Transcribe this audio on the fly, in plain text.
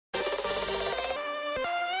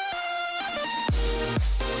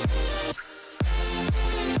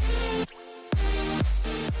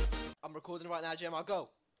recording right now, Jim. I'll go.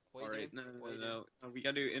 What are you Alright, doing? no, What are no, you no, doing? no. We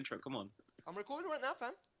gotta do intro, come on. I'm recording right now,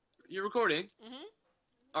 fam. You're recording? Mhm.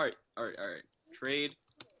 Alright. Trade.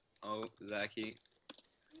 Oh, Zaki.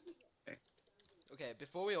 Okay. Okay,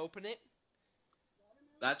 before we open it,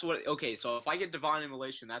 That's what, okay, so if I get divine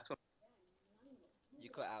immolation, that's what. you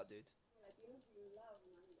cut out, dude.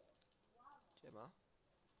 Jimma?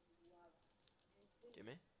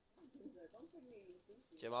 Jimmy?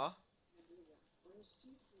 Jimma?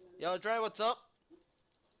 Yo, Dre, what's up?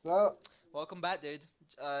 So, Welcome back, dude.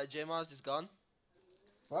 Jimma's just gone.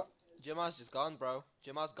 what? Jimma's just gone, bro.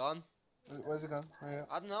 Jimma's gone. Where's it gone? Where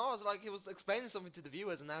I don't know. I was like, he was explaining something to the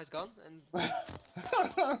viewers, and now he's gone. And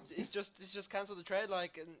he's just cancelled the trade,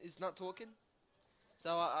 like, and he's not talking.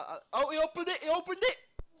 So oh, he opened it. He opened it.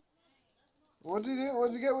 What did you get?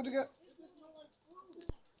 What did you get? What did you get?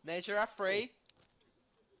 Nature at free.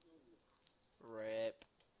 Rip.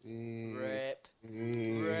 Rip.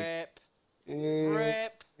 Rip.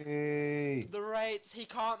 Rip. The rates, he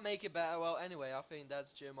can't make it better. Well, anyway, I think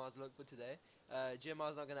that's GMR's look for today.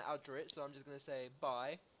 GMR's not going to outdraw it, so I'm just going to say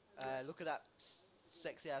bye. Look at that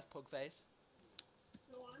sexy ass pug face.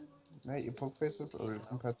 Mate, your pug face looks ugly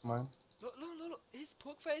compared to mine. Look, look, look, look. His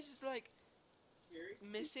pug face is like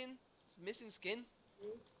missing skin.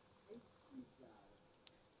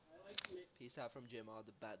 Peace out from GMR,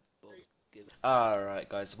 the bad book. Alright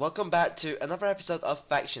guys, welcome back to another episode of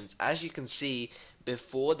Factions. As you can see,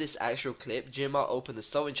 before this actual clip, Jimar opened the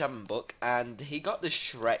Soul Enchantment book and he got the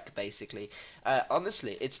Shrek basically.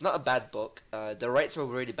 Honestly, it's not a bad book. The rates were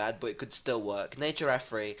really bad, but it could still work. Nature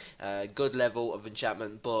F3, good level of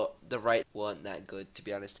enchantment, but the rates weren't that good to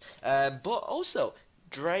be honest. But also,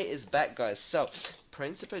 Dre is back guys. So,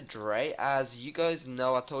 Principal Dre, as you guys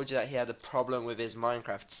know, I told you that he had a problem with his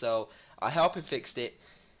Minecraft, so I helped him fix it.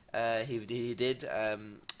 He did,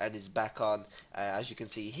 and he's back on. As you can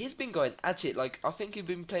see, he's been going at it. Like I think he's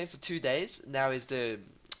been playing for 2 days. Now he's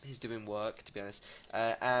doing work, to be honest,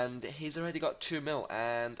 and he's already got 2 mil.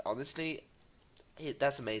 And honestly,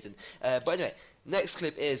 that's amazing. But anyway, next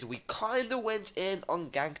clip is we kind of went in on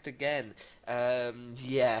Ganked again.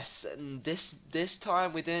 Yes, and this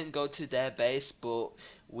time we didn't go to their base, but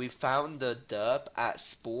we found the derp at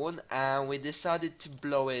spawn, and we decided to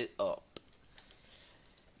blow it up.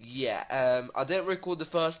 Yeah, I didn't record the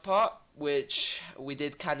first part, which we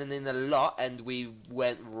did cannon in a lot, and we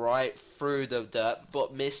went right through the dirt,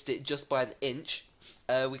 but missed it just by an inch.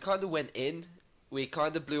 We kind of went in, we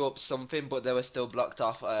kind of blew up something, but they were still blocked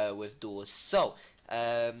off with doors. So,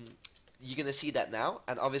 you're going to see that now,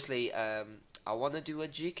 and obviously, I want to do a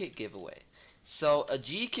G-Kit giveaway. So, a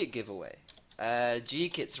G-Kit giveaway.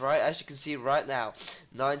 G-Kits, right, as you can see right now,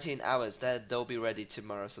 19 hours, they'll be ready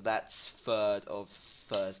tomorrow, so that's 3rd of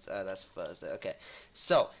that's Thursday. Okay,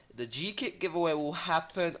 so the G-Kit giveaway will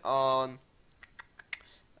happen on.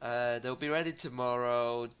 They'll be ready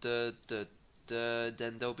tomorrow. Then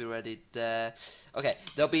they'll be ready there. Okay,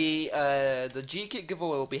 they'll be. The G-Kit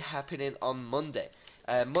giveaway will be happening on Monday.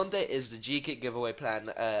 Monday is the G-Kit giveaway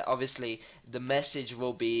plan. Obviously, the message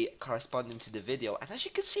will be corresponding to the video. And as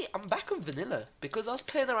you can see, I'm back on vanilla because I was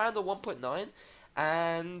playing around on 1.9,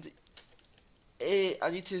 and I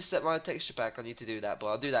need to set my texture pack. I need to do that, but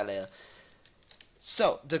I'll do that later.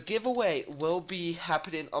 So, the giveaway will be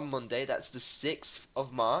happening on Monday. That's the 6th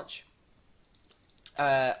of March.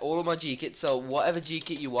 All of my G-Kits. So, whatever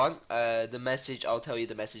G-Kit you want, the message, I'll tell you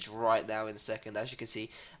the message right now in a second. As you can see,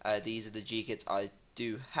 these are the G-Kits I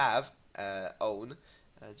do have, own.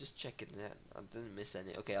 Just checking that. I didn't miss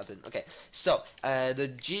any. Okay, I didn't. Okay, so the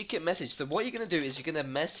G-Kit message. So what you're gonna do is you're gonna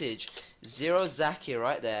message Zero Zaki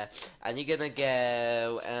right there, and you're gonna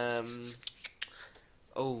go.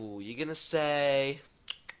 Oh, you're gonna say.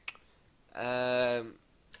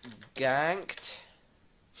 Ganked.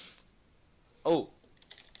 Oh.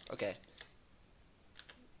 Okay.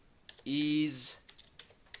 Is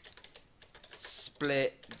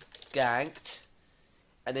split ganked.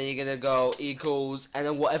 And then you're gonna go equals, and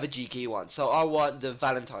then whatever G-Key you want. So I want the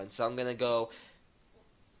Valentine, so I'm gonna go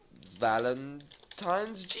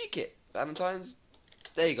Valentine's G-Kit. Valentine's,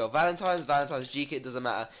 there you go. Valentine's G-Kit, doesn't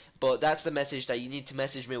matter. But that's the message that you need to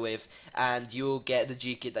message me with, and you'll get the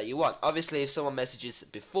G-Kit that you want. Obviously, if someone messages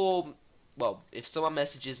before, well, if someone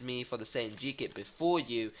messages me for the same G-Kit before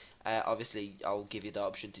you, obviously I'll give you the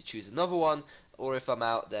option to choose another one. Or if I'm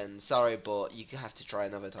out, then sorry, but you have to try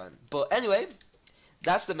another time. But anyway,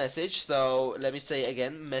 that's the message. So let me say it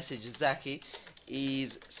again. Message Zaki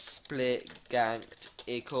is split ganked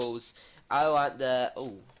equals. I want the.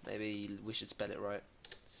 Oh, maybe we should spell it right.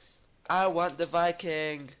 I want the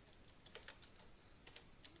Viking.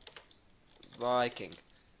 Viking.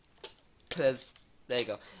 Please. There you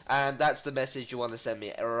go. And that's the message you want to send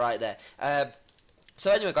me right there. So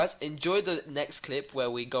anyway, guys, enjoy the next clip where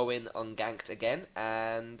we go in on Ganked again,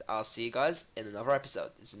 and I'll see you guys in another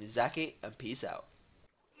episode. This is Mizaki, and peace out.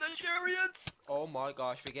 Nigerians! Oh my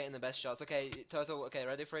gosh, we're getting the best shots. Okay, Turtle, okay,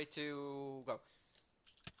 ready? 3, 2, go.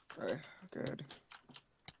 Okay, good.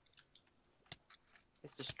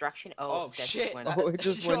 It's destruction. Oh, that shit. Just went Oh, it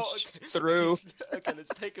just went through. Okay,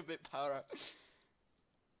 let's take a bit power.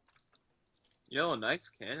 Yo, nice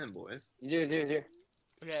cannon, boys. Here.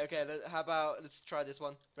 Okay, how about, let's try this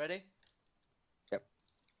one. Ready? Yep.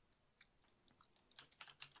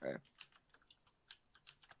 Okay.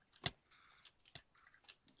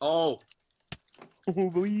 Oh! Oh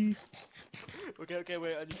boy. Okay,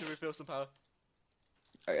 wait, I need to refill some power.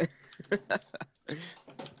 Okay.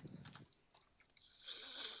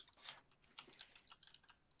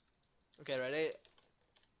 Okay, ready?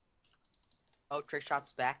 Oh, trick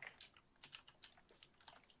shot's back.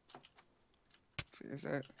 Is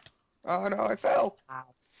that? Oh no, I fell. Ow.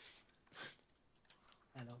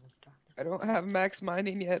 Hello, doctor. I don't have max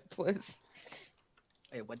mining yet, please.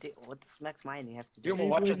 Wait, what does Max Mining have to do? Juma,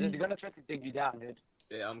 watch it. They're gonna try to dig you down, dude.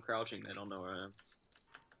 Yeah, I'm crouching. They don't know where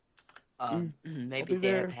I am. Maybe I'll be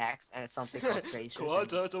they there. have hacks and something called tracers. Come on, and-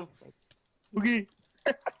 Turtle. Okay.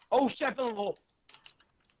 Oh shit, fell in the hole.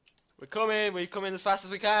 We're coming as fast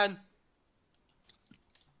as we can.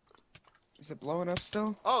 Is it blowing up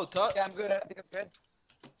still? Oh, Turtle. Yeah, I'm good. I think I'm good.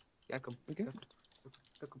 Yeah, come. Okay.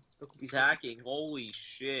 He's hacking. Holy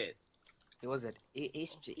shit. What was it?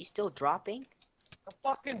 He's still dropping? The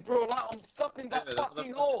fucking bro, I'm stuck in that Yeah,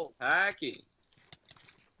 fucking hole. Hacking.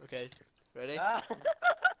 Okay, ready? Ah.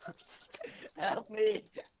 Help me.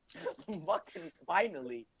 Fucking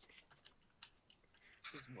finally.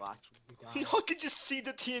 He's watching me die. I can just see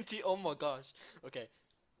the TNT. Oh my gosh. Okay.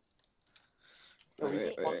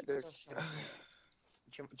 Wait.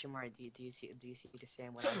 Jamar, do you see the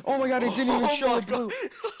same one? I see? Oh my god, it didn't even Oh show my it blue.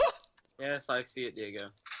 Yes, I see it, Diego.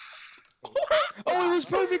 Oh, it was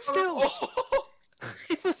perfect still. Oh.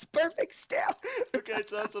 It was perfect still. Okay,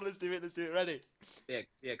 Turtle, let's do it. Ready? Sig.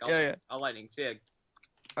 Yeah. I'll lightning. Sig.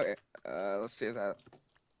 Okay, let's see that.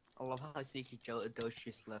 I love how Sneaky Joe Doge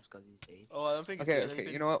just left because he's AIDS. Oh, I don't think it's Okay, doing okay,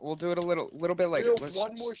 anything. you know what? We'll do it a little bit later. Yo, Let's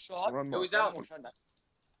one more shot. One Yo, more. he's out. One more shot.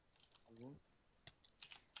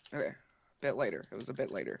 Okay, bit later. It was a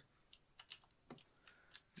bit later.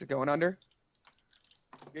 Is it going under?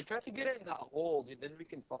 You're trying to get it in that hole, dude. Then we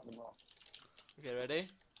can fuck them off. Okay, ready?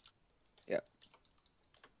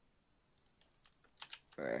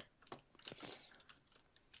 Okay.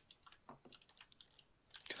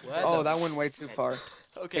 Where Oh, the that went way too far.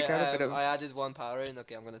 Okay, Take out a bit of- I added one power in.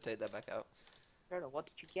 Okay, I'm gonna take that back out. Turtle, what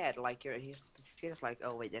did you get? Like, he's like,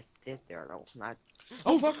 oh wait, that's it there. No, not.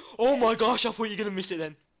 Oh, fuck. Oh my gosh, I thought you were gonna miss it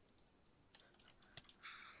then.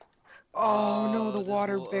 Oh no, the there's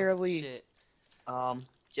water barely. Shit.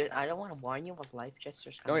 I don't want to warn you, but life just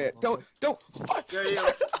is Oh kind yeah, of don't. Yo. Can you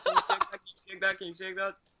sig that? Can you sig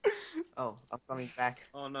that? Oh, I'm coming back.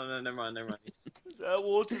 Oh, no, never mind. That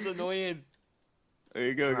water's annoying. There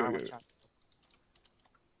you go, Jamar, go. watch out.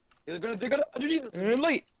 They're gonna underneath us. And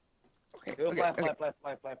late. Okay, Go okay, okay.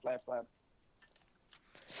 fly.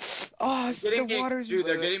 Oh, Getting the water's. Dude,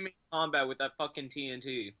 they're getting me in combat with that fucking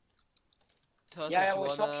TNT. Turtle, Yeah, do you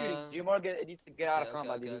we're stop wanna- shooting. Jumar needs to get out of Okay,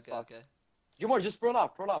 combat. okay, dude. okay, okay. Jumar, just roll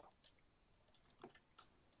up.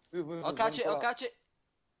 Move, I'll catch it.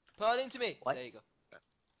 Pull it into me. What? There you go.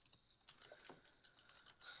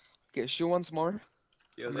 Okay, shoot once more.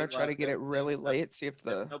 Yo, I'm they gonna try to left. get it really late. See if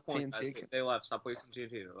No the point. TNT can. They left. Stop wasting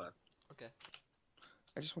TNT. They left.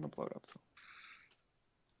 I just want to blow it up.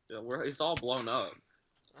 Yeah, it's all blown up.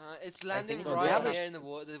 It's landing think so. right Yeah, here in the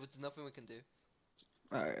water. There's nothing we can do.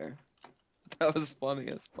 Alright. That was funny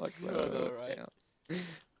as fuck. I know, right? Yeah.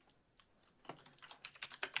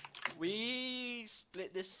 We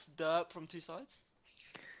split this dirt from 2 sides.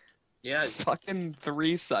 Yeah, Fucking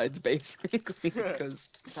 3 sides basically, because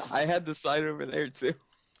I had the side over there too.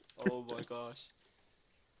 Oh my gosh.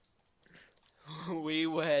 We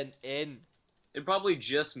went in. it probably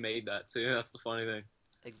just made that too. That's the funny thing.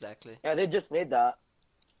 Exactly. Yeah, they just made that.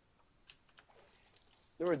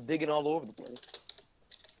 They were digging all over the place.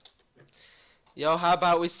 Yo, how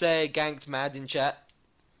about we say ganked mad in chat?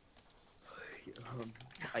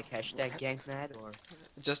 Like hashtag gank mad or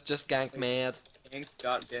Just gank mad. Gank's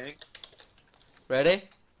got gank. Ready?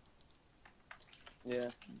 Yeah.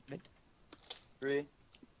 3,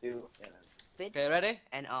 2, Okay, ready?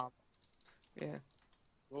 and Yeah.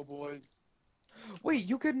 Oh boys. Wait,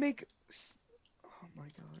 you could make. Oh my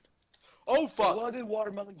god. Oh fuck! What did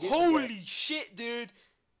watermelon get? Holy shit, dude!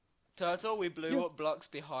 Turtle, we blew You- up blocks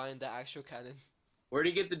behind the actual cannon. Where do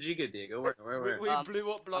you get the Giga Digo? Where? We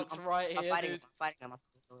blew up blocks right I'm here, fighting dude. him. I'm fighting him.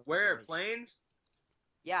 Where? Planes?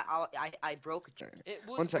 Yeah, I broke it. It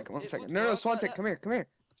would. One second. it would No, work Swantek, like come here.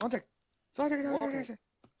 One second. Swantek, no.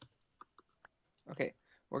 Okay,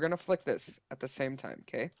 we're gonna flick this at the same time.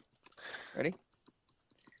 Okay, ready?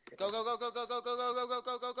 that. Go.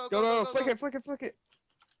 Go! Flick it!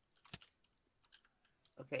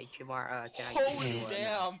 Okay, Jamar, can I Holy give you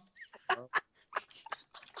damn!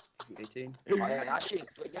 18? Oh yeah, that shit's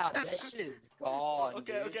that shit is gone.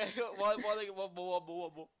 Okay. Dude. One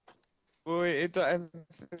more. Wait, I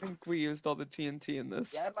think we used all the TNT in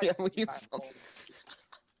this. Yeah, Yeah, like, we used all.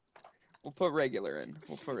 We'll put regular in.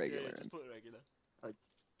 Just put regular.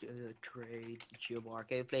 Trade Jamar.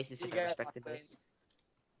 Can you place this in You guys respective are base?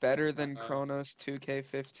 Better than Chronos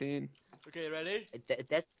 2K15. Okay, ready?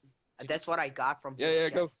 That's what I got from Yeah, his yeah,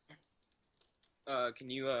 go. chest. Can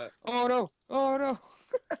you Oh no!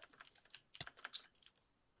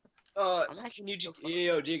 I'm actually can you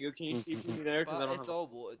yo Diego, can you TP me there? Cause I But don't it's have. all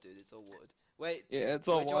water, dude. It's all water. Wait. Yeah, it's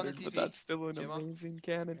all Wait, do you want watered, the but TP? that's still an Gemma? amazing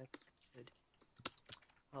cannon.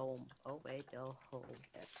 Home. Oh wait, no home.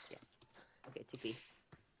 Yes, yeah. Okay, TP.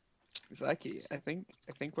 Zaki, I think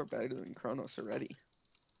we're better than Chronos already.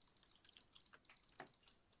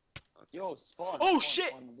 Yo, spawn. Oh, spawn, shit!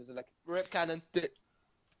 Spawn. There's like Rip cannon.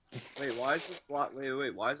 Wait, why is this block?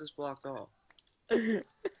 Wait, why is this blocked off?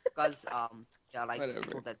 Because yeah, like Whatever.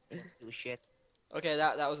 people that do shit. Okay,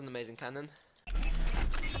 that was an amazing cannon.